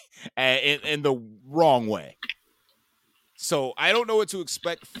in the wrong way. So, I don't know what to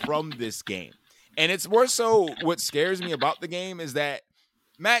expect from this game. And it's more so what scares me about the game is that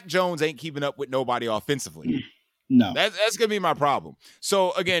Mac Jones ain't keeping up with nobody offensively. No. That's going to be my problem.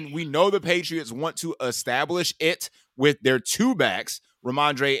 So, again, we know the Patriots want to establish it with their 2 backs,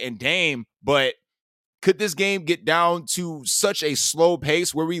 Ramondre and Dame, but could this game get down to such a slow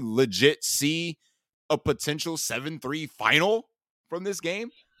pace where we legit see a potential 7-3 final from this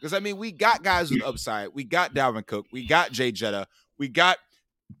game? Because, I mean, we got guys with upside. We got Dalvin Cook. We got Jay Jetta. We got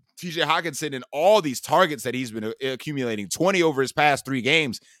TJ Hawkinson and all these targets that he's been accumulating, 20 over his past 3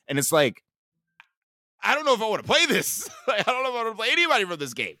 games. And it's like, I don't know if I want to play this. I don't know if I want to play anybody from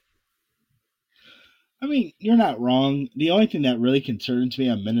this game. I mean, you're not wrong. The only thing that really concerns me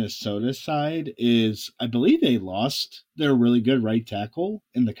on Minnesota's side is I believe they lost their really good right tackle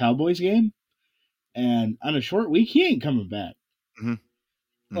in the Cowboys game. And on a short week, he ain't coming back.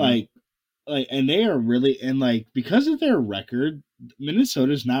 Mm-hmm. Like, and they are really, and like, because of their record,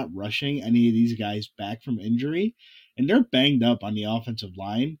 Minnesota's not rushing any of these guys back from injury, and they're banged up on the offensive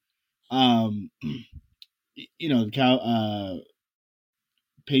line. You know, the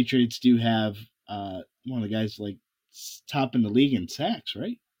Patriots do have one of the guys like top in the league in sacks,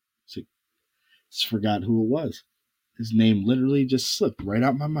 right? So, just forgot who it was. His name literally just slipped right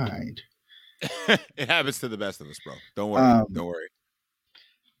out my mind. It happens to the best of us, bro. Don't worry. Don't worry.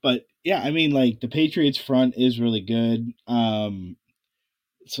 But yeah, I mean, like the Patriots front is really good.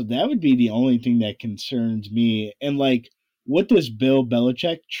 So that would be the only thing that concerns me. And like, what does Bill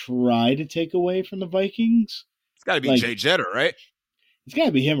Belichick try to take away from the Vikings? It's got to be like, Jay Jetta, right? It's got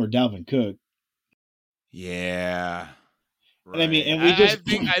to be him or Dalvin Cook. Yeah. Right. And I mean, and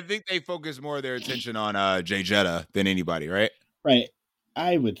I think they focus more of their attention on Jay Jetta than anybody, right? Right.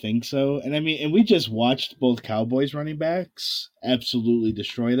 I would think so. And I mean, and we just watched both Cowboys running backs absolutely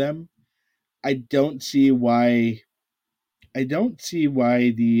destroy them. I don't see why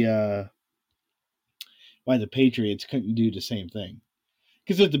the Patriots couldn't do the same thing.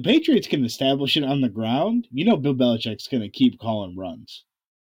 Because if the Patriots can establish it on the ground, you know Bill Belichick's going to keep calling runs.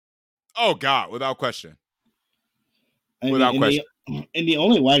 Oh, God, without question. And the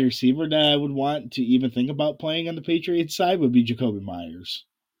only wide receiver that I would want to even think about playing on the Patriots side would be Jacoby Myers.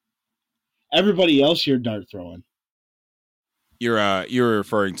 Everybody else, you're dart throwing. You're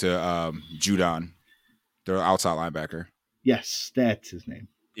referring to Judon, the outside linebacker. Yes, that's his name.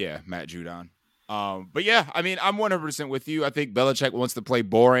 Yeah, Matt Judon. But yeah, I mean, I'm 100% with you. I think Belichick wants to play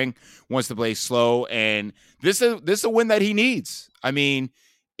boring, wants to play slow, and this is a win that he needs. I mean,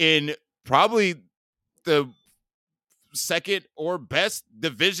 in probably the second or best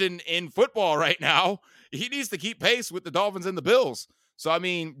division in football right now, he needs to keep pace with the Dolphins and the Bills. So I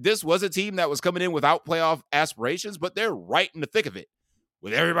mean, this was a team that was coming in without playoff aspirations, but they're right in the thick of it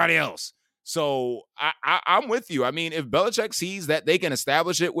with everybody else. So I'm with you. I mean, if Belichick sees that they can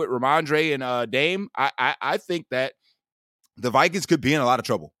establish it with Ramondre and Dame, I think that the Vikings could be in a lot of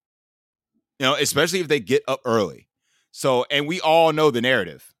trouble. You know, especially if they get up early. So, and we all know the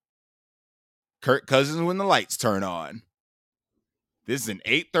narrative. Kirk Cousins when the lights turn on. This is an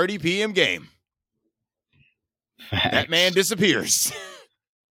 8:30 p.m. game. Facts. That man disappears.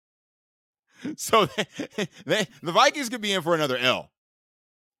 So the Vikings could be in for another L.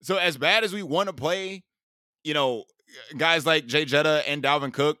 So as bad as we want to play, you know, guys like Jay Jetta and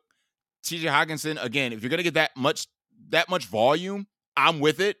Dalvin Cook, TJ Hawkinson, again, if you're gonna get that much volume, I'm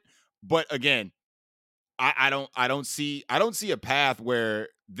with it. But again, I don't see a path where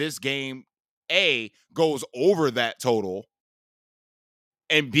this game A goes over that total,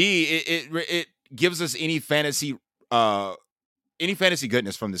 and B it gives us any fantasy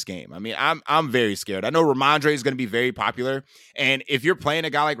goodness from this game. I mean, I'm very scared. I know Ramondre is going to be very popular, and if you're playing a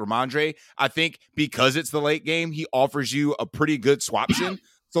guy like Ramondre, I think because it's the late game, he offers you a pretty good swaption.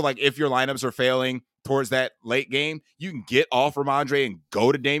 So, like, if your lineups are failing towards that late game, you can get off Ramondre and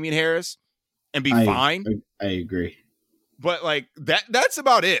go to Damian Harris and be fine. I agree. But like that's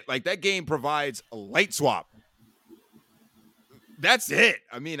about it. Like that game provides a light swap. That's it.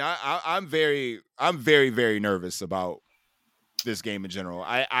 I mean, I'm very, very nervous about this game in general.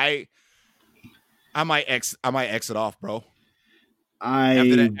 I might exit off, bro.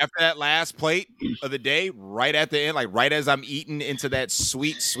 After that last plate of the day, right at the end, like right as I'm eating into that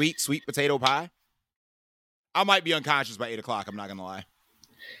sweet potato pie, I might be unconscious by 8 o'clock. I'm not gonna lie.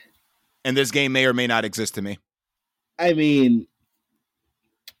 And this game may or may not exist to me. I mean,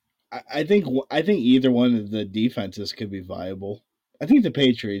 I think either one of the defenses could be viable. I think the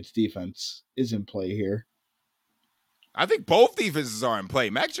Patriots defense is in play here. I think both defenses are in play.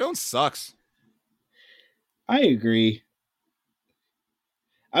 Mac Jones sucks. I agree.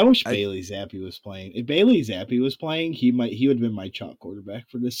 I wish Bailey Zappi was playing. If Bailey Zappi was playing, he would have been my chalk quarterback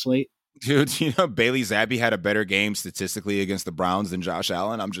for this slate. Dude, you know, Bailey Zappi had a better game statistically against the Browns than Josh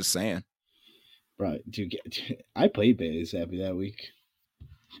Allen. I'm just saying. Bro, dude, I played Bailey Zappi that week.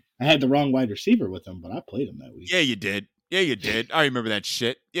 I had the wrong wide receiver with him, but I played him that week. Yeah, you did. I remember that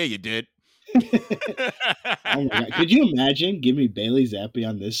shit. Yeah, you did. Oh my God. Could you imagine? Give me Bailey Zappi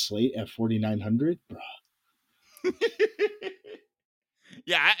on this slate at 4,900? Bro.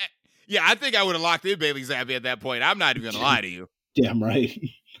 I think I would have locked in Bailey Zappi at that point. I'm not even going to lie to you. Damn right.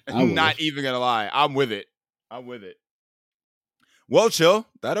 I'm not even going to lie. I'm with it. Well, Chill,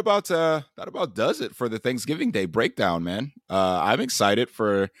 that about does it for the Thanksgiving Day breakdown, man. I'm excited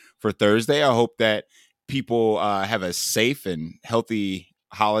for Thursday. I hope that people have a safe and healthy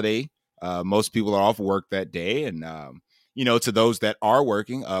holiday. Most people are off work that day, and you know, to those that are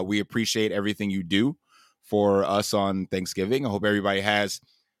working, we appreciate everything you do for us on Thanksgiving. I hope everybody has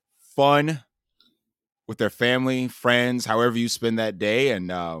fun with their family, friends, however you spend that day, and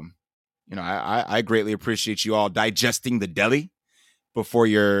you know, I greatly appreciate you all digesting the deli before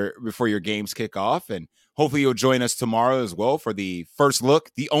your games kick off, and hopefully you'll join us tomorrow as well for the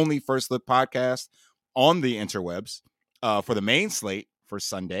only First Look podcast on the interwebs for the main slate for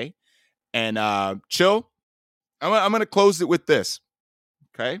Sunday. And Chill, I'm gonna close it with this.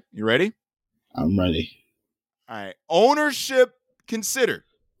 Okay, you ready? I'm ready. All right, ownership considered.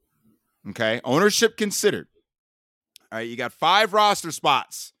 Okay, ownership considered. All right, you got 5 roster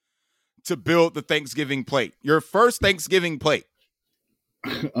spots to build the Thanksgiving plate. Your first Thanksgiving plate.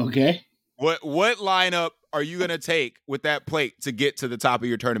 Okay. What lineup are you gonna take with that plate to get to the top of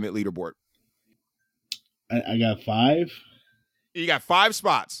your tournament leaderboard? I got 5. You got 5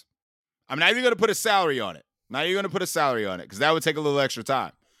 spots. I'm not even gonna put a salary on it. Because that would take a little extra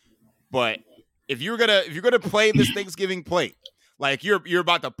time. But if you're gonna play this Thanksgiving plate, like you're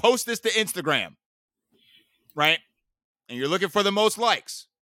about to post this to Instagram, right? And you're looking for the most likes,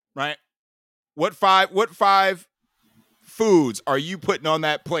 right? What five foods are you putting on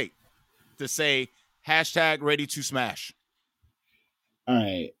that plate to say #ready to smash? All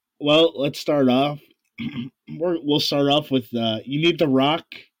right. Well, let's start off. We'll start off with you need the rock.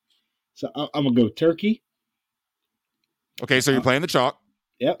 So I'm gonna go turkey. Okay, so you're playing the chalk.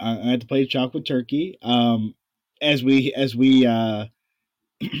 Yep, I had to play chalk with turkey. as we as we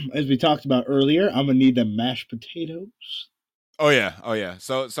talked about earlier, I'm gonna need the mashed potatoes. Oh yeah.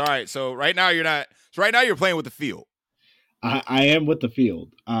 So it's all right. So right now you're not. So right now you're playing with the field. I am with the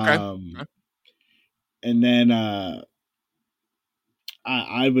field. Okay. Okay. And then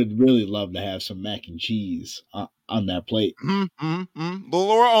I would really love to have some mac and cheese on that plate. Little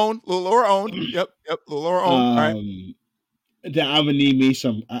lower owned. Little lower owned. Yep. Little lower owned. All right. Then I'm gonna need me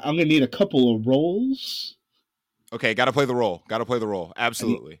some. I'm gonna need a couple of rolls. Okay. Got to play the role. Got to play the role.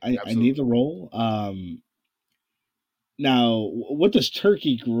 Absolutely. I need the roll. Now, what does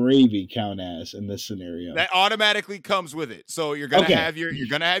turkey gravy count as in this scenario? That automatically comes with it. So you're gonna have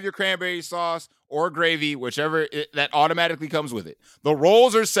your cranberry sauce or gravy, whichever that automatically comes with it. The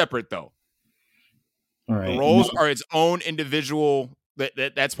rolls are separate though. All right. The rolls are its own individual.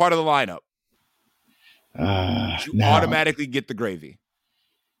 That's part of the lineup. You automatically get the gravy.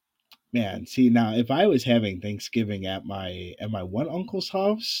 Man, see now, if I was having Thanksgiving at my one uncle's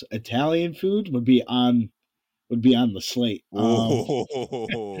house, Italian food would be on the slate.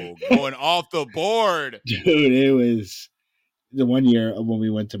 Going off the board, dude. It was the one year when we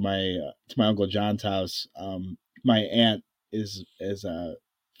went to my Uncle John's house. My aunt is a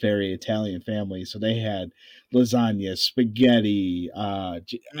very Italian family, so they had lasagna, spaghetti, I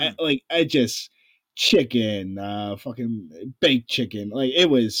just chicken, fucking baked chicken. Like it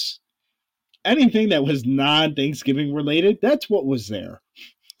was anything that was non-Thanksgiving related. That's what was there.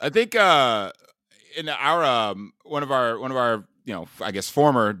 I think in our one of our I guess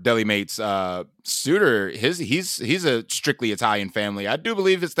former deli mates, Suter, he's a strictly Italian family. I do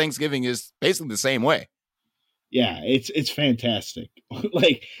believe his Thanksgiving is basically the same way. Yeah, it's fantastic.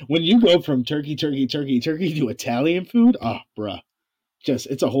 Like when you go from turkey to Italian food, oh, bruh,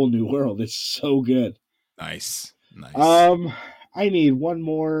 it's a whole new world. It's so good. Nice. I need one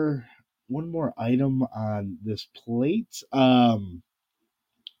more item on this plate. Am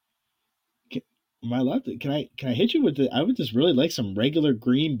I allowed to? Can I hit you with the? I would just really like some regular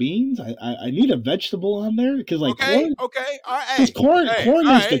green beans. I need a vegetable on there because corn. Okay, all right. Because corn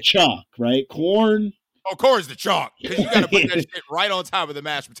is the chalk, right? Corn. Oh, corn's the chalk because you got to put that shit right on top of the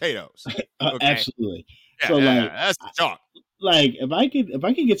mashed potatoes. Okay? Absolutely. Yeah, so that's the chalk. Like if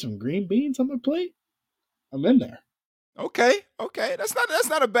I could get some green beans on my plate, I'm in there. Okay. That's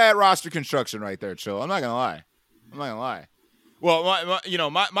not a bad roster construction right there, Chill. I'm not gonna lie. Well,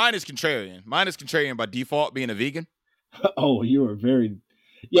 mine is contrarian. Mine is contrarian by default, being a vegan. Oh, you are very,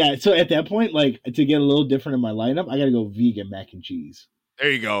 yeah. So at that point, like to get a little different in my lineup, I got to go vegan mac and cheese. There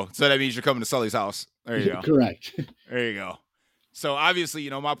you go. So that means you're coming to Sully's house. There you go. Correct. There you go. So obviously,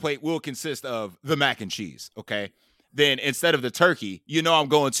 my plate will consist of the mac and cheese. Okay. Then instead of the turkey, I'm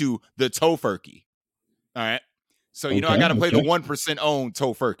going to the tofurkey. All right. So I got to play the 1% owned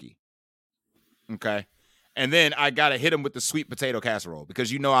tofurkey. Okay. And then I got to hit him with the sweet potato casserole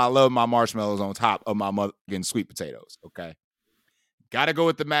because I love my marshmallows on top of my motherfucking sweet potatoes. Okay. Got to go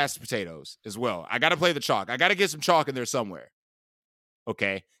with the mashed potatoes as well. I got to play the chalk. I got to get some chalk in there somewhere.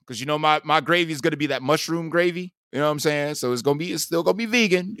 Okay. Because, my gravy is going to be that mushroom gravy. You know what I'm saying? So it's still going to be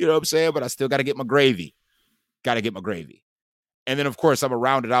vegan. You know what I'm saying? But I still got to get my gravy. And then, of course, I'm going to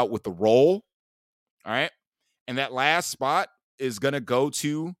round it out with the roll. All right. And that last spot is going to go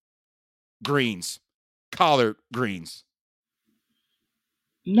to greens. Collard greens.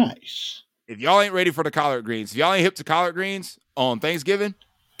 Nice. If y'all ain't ready for the collard greens, if y'all ain't hip to collard greens on Thanksgiving,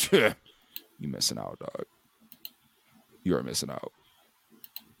 you missing out, dog. You are missing out.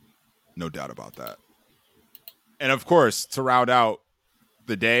 No doubt about that. And of course, to round out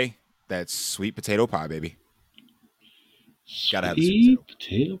the day, that's sweet potato pie, baby. Gotta have the sweet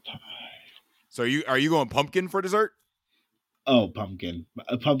potato pie. So are you going pumpkin for dessert? Oh, pumpkin.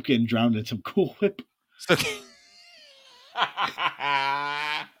 A pumpkin drowned in some Cool Whip.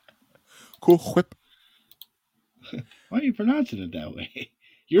 Cool Whip. Why are you pronouncing it that way?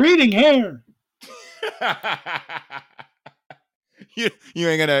 You're eating hair. you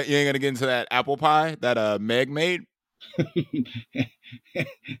ain't gonna get into that apple pie that Meg made?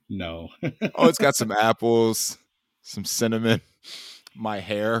 No. Oh, it's got some apples, some cinnamon. My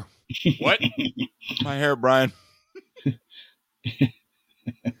hair. What? My hair, Brian.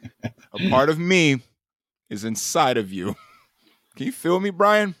 A part of me is inside of you. Can you feel me,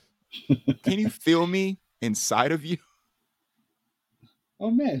 Brian? Can you feel me inside of you?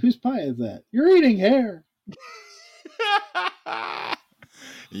 Oh, man, whose pie is that? You're eating hair.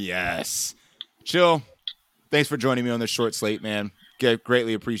 Yes. Chill. Thanks for joining me on this short slate, man.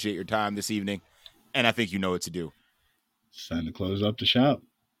 Greatly appreciate your time this evening. And I think you know what to do. It's time to close up the shop.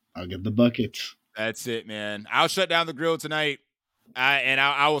 I'll get the buckets. That's it, man. I'll shut down the grill tonight.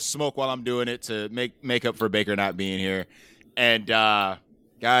 I will smoke while I'm doing it to make up for Baker not being here. And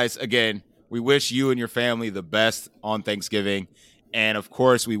guys, again, we wish you and your family the best on Thanksgiving. And of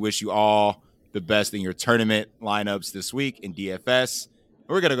course, we wish you all the best in your tournament lineups this week in DFS.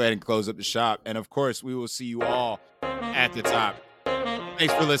 We're going to go ahead and close up the shop. And of course, we will see you all at the top.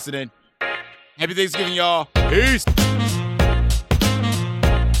 Thanks for listening. Happy Thanksgiving, y'all. Peace.